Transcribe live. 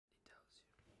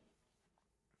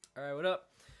Alright, what up?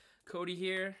 Cody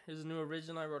here. Here's a new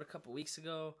original I wrote a couple weeks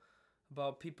ago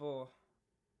about people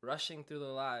rushing through their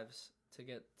lives to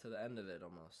get to the end of it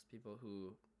almost. People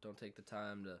who don't take the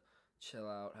time to chill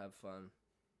out, have fun.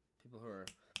 People who are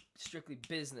strictly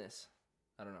business.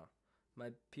 I don't know.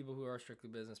 People who are strictly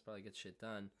business probably get shit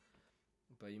done,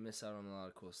 but you miss out on a lot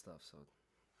of cool stuff, so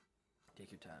take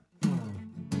your time.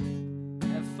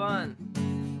 Have fun.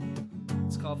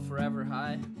 It's called Forever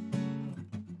High.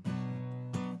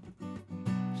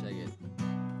 Check it.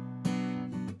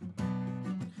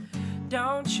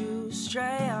 Don't you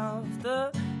stray off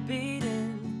the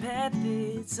beaten path.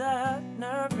 It's a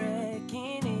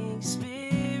nerve-wracking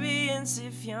experience.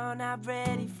 If you're not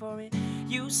ready for it,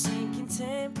 you sink in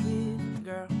template,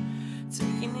 girl.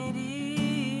 Taking it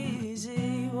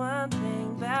easy. One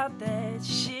thing about that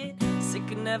shit, it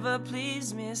could never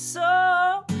please me.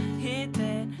 So hit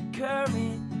that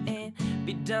current and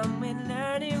be done with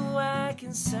learning. Why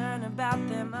concern about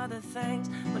them other things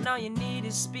when all you need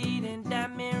is speed and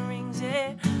diamond rings?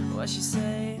 Yeah, what she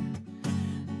say?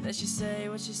 What she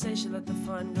say? She let the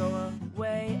fun go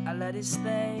away. I let it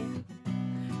stay.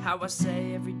 How I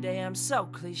say every day, I'm so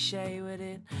cliche with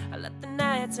it. I let the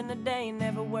nights and the day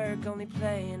never work, only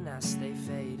play, and I stay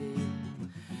faded.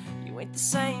 You ain't the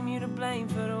same, you to blame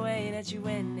for the way that you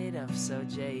ended up so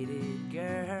jaded,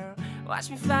 girl. Watch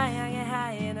me fly, I get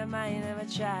high, and I might never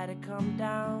try to come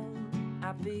down.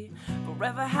 I'll be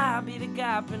forever high, I'll be the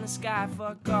guy up in the sky.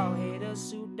 Fuck all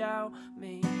haters who doubt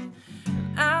me. And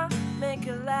I'll make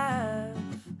her laugh,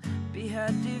 be her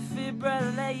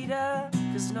defibrillator.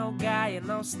 Cause no guy in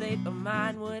no state of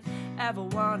mind would ever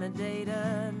wanna date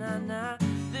her. Nah, nah,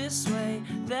 this way,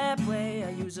 that way.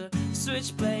 I use a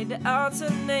switchblade to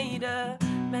alternate her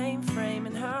mainframe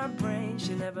in her brain.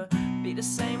 She'll never be the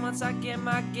same once I get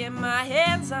my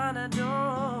hands on her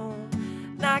door.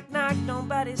 Knock, knock,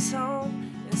 nobody's home.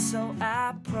 And so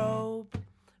I probe.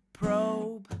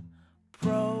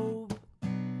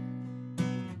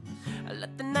 I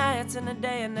let the nights and the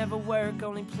day I never work,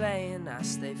 only play, and I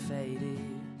stay faded.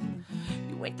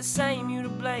 You ain't the same, you to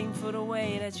blame for the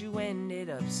way that you ended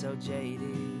up so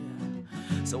jaded.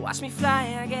 So watch me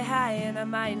fly, I get high, and I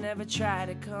might never try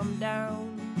to come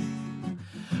down.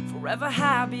 Forever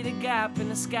high, I'll be the guy up in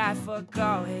the sky. Fuck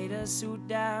all haters who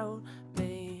doubt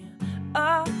me.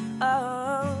 Oh,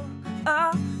 oh,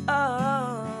 oh, oh,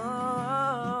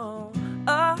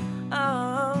 oh,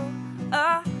 oh,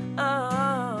 oh, oh.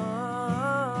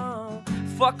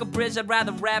 Fuck a bridge, I'd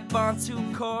rather rap on two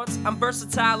chords. I'm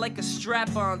versatile like a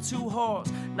strap on two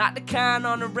whores. Not the kind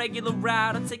on a regular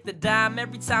route. I take the dime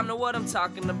every time, know what I'm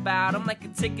talking about. I'm like a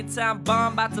ticket time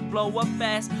bomb, about to blow up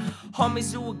fast.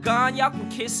 Homies who are gone, y'all can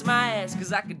kiss my ass,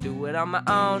 cause I can do it on my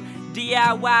own.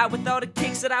 DIY with all the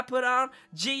kicks that I put on.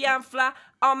 G, I'm fly,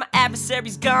 all my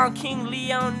adversaries gone. King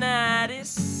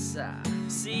Leonidas.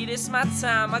 See, this my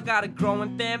time. I got a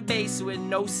growing fan base with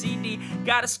no CD.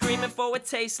 Got a screaming for it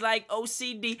tastes like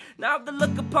OCD. Now the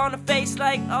look upon the face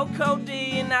like oh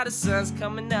Cody. And now the sun's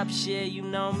coming up, shit, you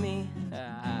know me.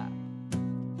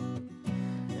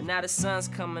 And now the sun's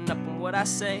coming up, and what I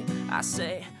say, I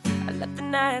let the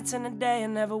nights and the day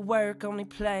never work, only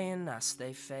play, and I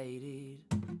stay faded.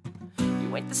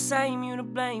 You ain't the same, you to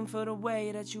blame for the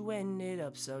way that you ended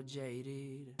up so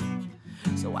jaded.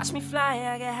 So watch me fly,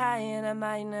 I get high, and I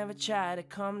might never try to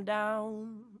come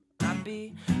down. I'll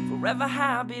be forever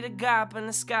high, I'll be the guy up in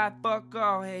the sky. Fuck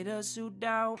all haters who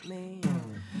doubt me.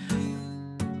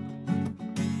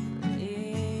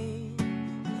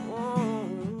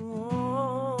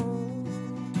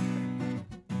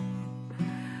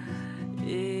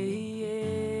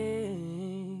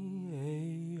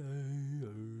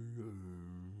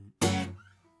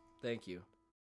 Thank you.